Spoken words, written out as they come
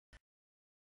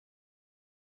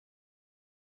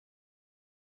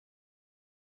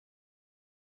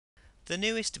The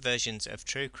newest versions of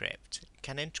Truecrypt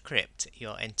can encrypt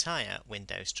your entire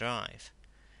Windows drive.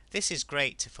 This is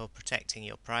great for protecting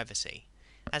your privacy,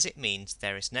 as it means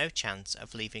there is no chance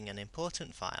of leaving an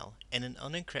important file in an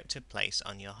unencrypted place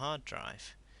on your hard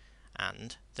drive.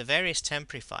 And the various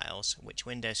temporary files which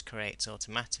Windows creates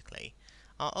automatically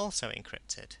are also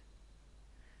encrypted.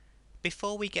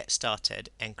 Before we get started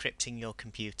encrypting your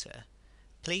computer,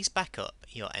 please back up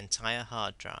your entire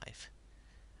hard drive.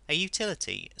 A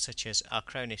utility such as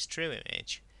Acronis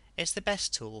TrueImage is the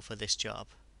best tool for this job.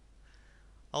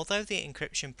 Although the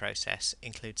encryption process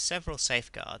includes several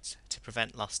safeguards to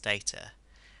prevent lost data,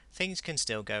 things can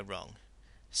still go wrong,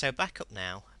 so back up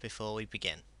now before we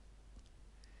begin.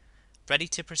 Ready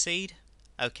to proceed?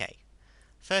 OK.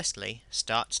 Firstly,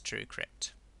 start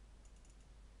Truecrypt.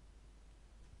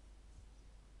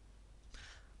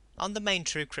 On the main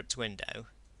Truecrypt window,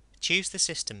 choose the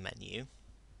System menu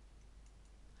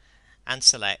and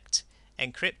select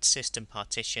Encrypt System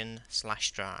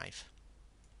Partition/Drive.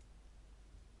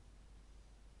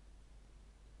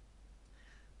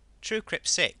 Truecrypt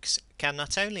 6 can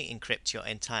not only encrypt your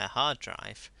entire hard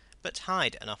drive, but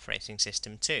hide an operating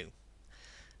system too.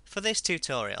 For this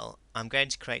tutorial, I'm going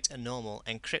to create a normal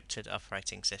encrypted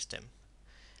operating system.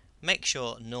 Make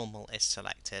sure Normal is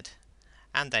selected,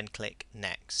 and then click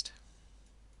Next.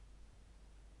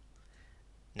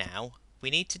 Now, we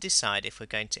need to decide if we're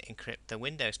going to encrypt the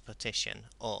Windows partition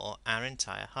or our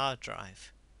entire hard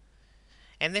drive.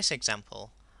 In this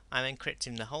example, I'm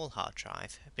encrypting the whole hard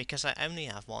drive because I only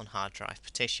have one hard drive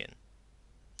partition.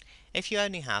 If you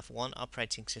only have one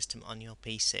operating system on your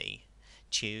PC,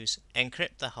 choose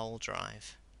Encrypt the whole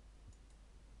drive,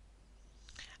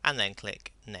 and then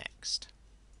click Next.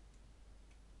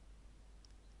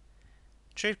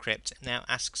 Truecrypt now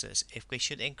asks us if we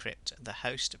should encrypt the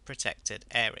host protected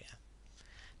area.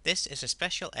 This is a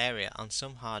special area on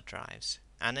some hard drives,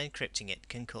 and encrypting it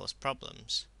can cause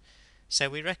problems, so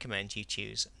we recommend you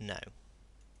choose No,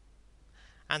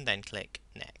 and then click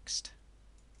Next.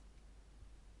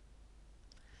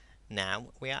 Now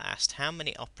we are asked how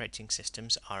many operating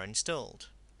systems are installed.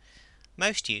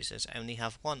 Most users only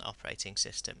have one operating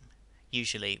system,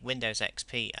 usually Windows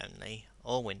XP only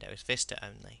or Windows Vista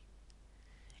only.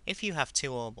 If you have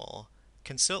two or more,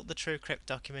 consult the Truecrypt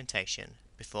documentation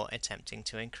before attempting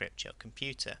to encrypt your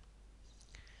computer.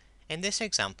 In this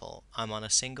example, I'm on a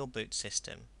single boot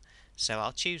system, so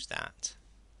I'll choose that,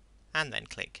 and then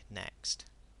click Next.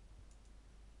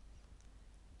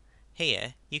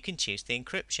 Here, you can choose the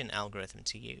encryption algorithm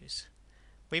to use.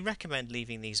 We recommend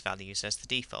leaving these values as the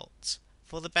defaults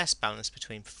for the best balance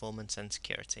between performance and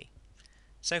security.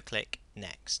 So click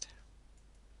Next.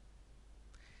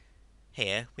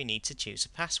 Here we need to choose a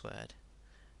password.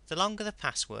 The longer the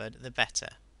password, the better,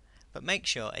 but make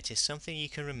sure it is something you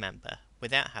can remember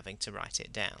without having to write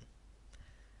it down.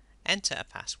 Enter a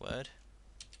password,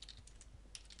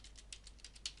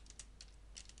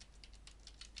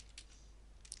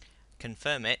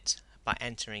 confirm it by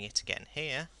entering it again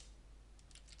here,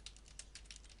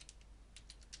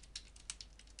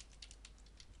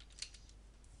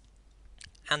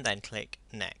 and then click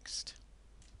Next.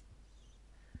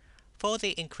 For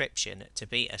the encryption to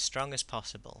be as strong as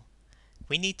possible,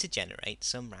 we need to generate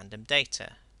some random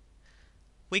data.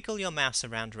 Wiggle your mouse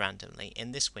around randomly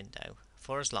in this window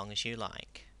for as long as you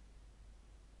like.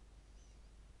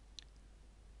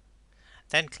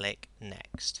 Then click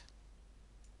Next.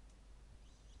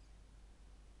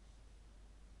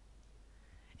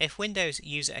 If Windows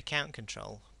User Account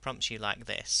Control prompts you like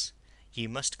this, you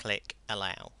must click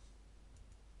Allow.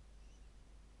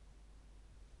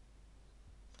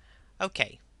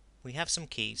 OK, we have some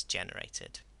keys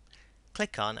generated.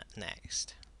 Click on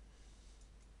Next.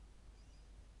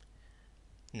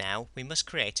 Now we must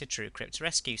create a Truecrypt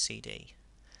Rescue CD.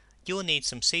 You will need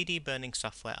some CD burning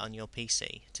software on your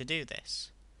PC to do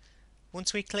this.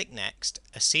 Once we click Next,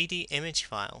 a CD image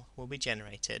file will be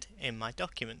generated in my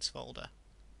Documents folder.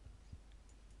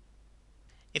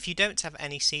 If you don't have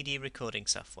any CD recording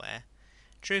software,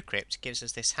 Truecrypt gives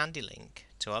us this handy link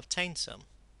to obtain some.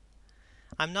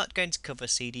 I'm not going to cover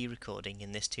CD recording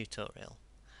in this tutorial,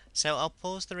 so I'll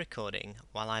pause the recording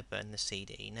while I burn the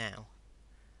CD now.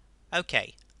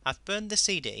 OK, I've burned the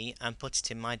CD and put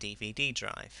it in my DVD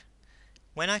drive.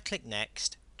 When I click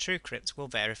Next, Truecrypt will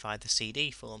verify the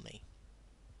CD for me.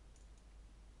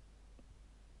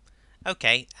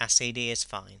 OK, our CD is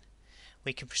fine.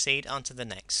 We can proceed on to the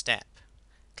next step.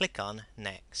 Click on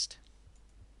Next.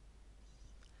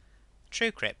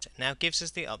 Truecrypt now gives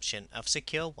us the option of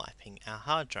secure wiping our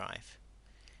hard drive.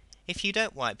 If you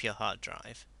don't wipe your hard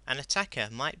drive, an attacker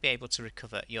might be able to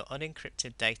recover your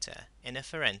unencrypted data in a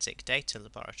forensic data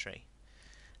laboratory,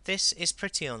 This is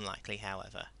pretty unlikely,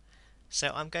 however,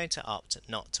 so I'm going to opt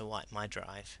not to wipe my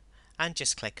drive and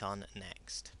just click on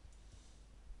Next.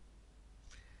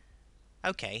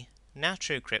 OK, now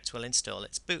Truecrypt will install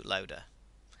its bootloader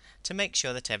to make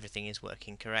sure that everything is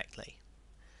working correctly.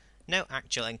 No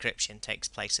actual encryption takes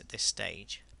place at this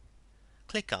stage.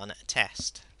 Click on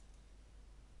Test.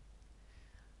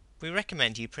 We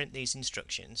recommend you print these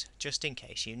instructions just in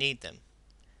case you need them.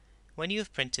 When you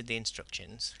have printed the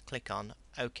instructions, click on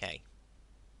OK.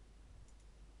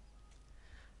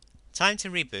 Time to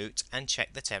reboot and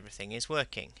check that everything is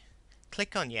working.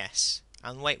 Click on Yes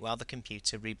and wait while the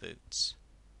computer reboots.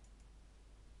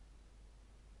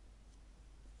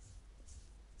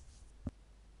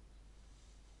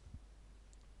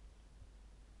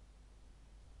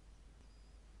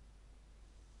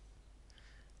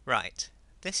 Right,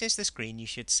 this is the screen you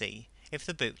should see if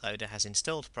the bootloader has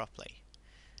installed properly.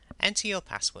 Enter your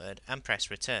password and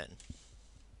press Return.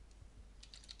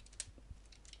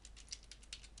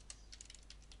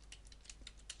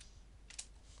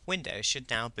 Windows should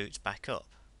now boot back up.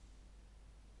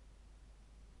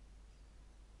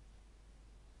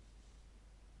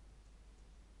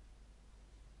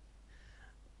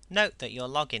 Note that your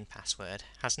login password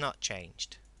has not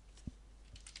changed.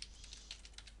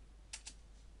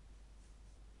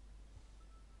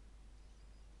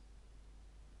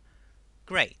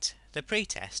 Great, the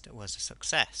pre-test was a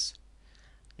success.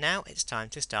 Now it's time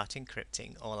to start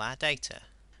encrypting all our data.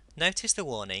 Notice the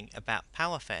warning about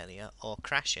power failure or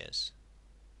crashes.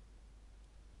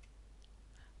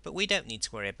 But we don't need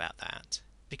to worry about that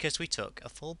because we took a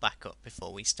full backup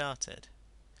before we started.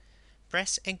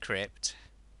 Press Encrypt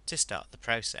to start the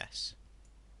process.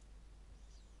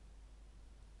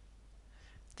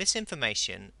 This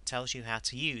information tells you how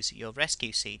to use your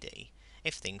rescue CD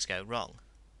if things go wrong.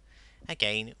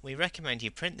 Again, we recommend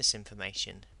you print this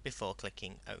information before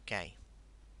clicking OK.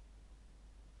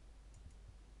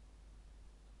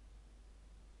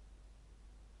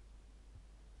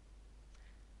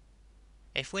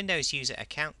 If Windows User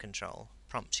Account Control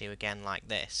prompts you again like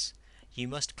this, you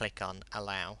must click on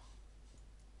Allow.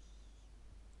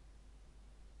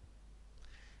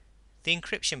 The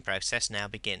encryption process now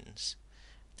begins.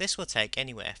 This will take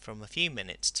anywhere from a few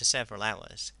minutes to several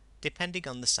hours, depending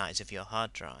on the size of your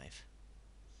hard drive.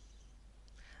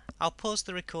 I'll pause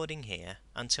the recording here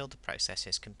until the process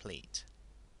is complete.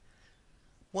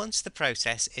 Once the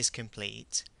process is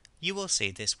complete, you will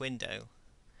see this window.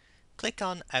 Click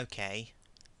on OK,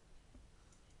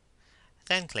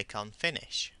 then click on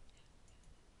Finish.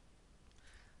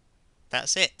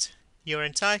 That's it! Your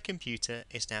entire computer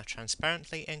is now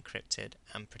transparently encrypted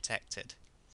and protected.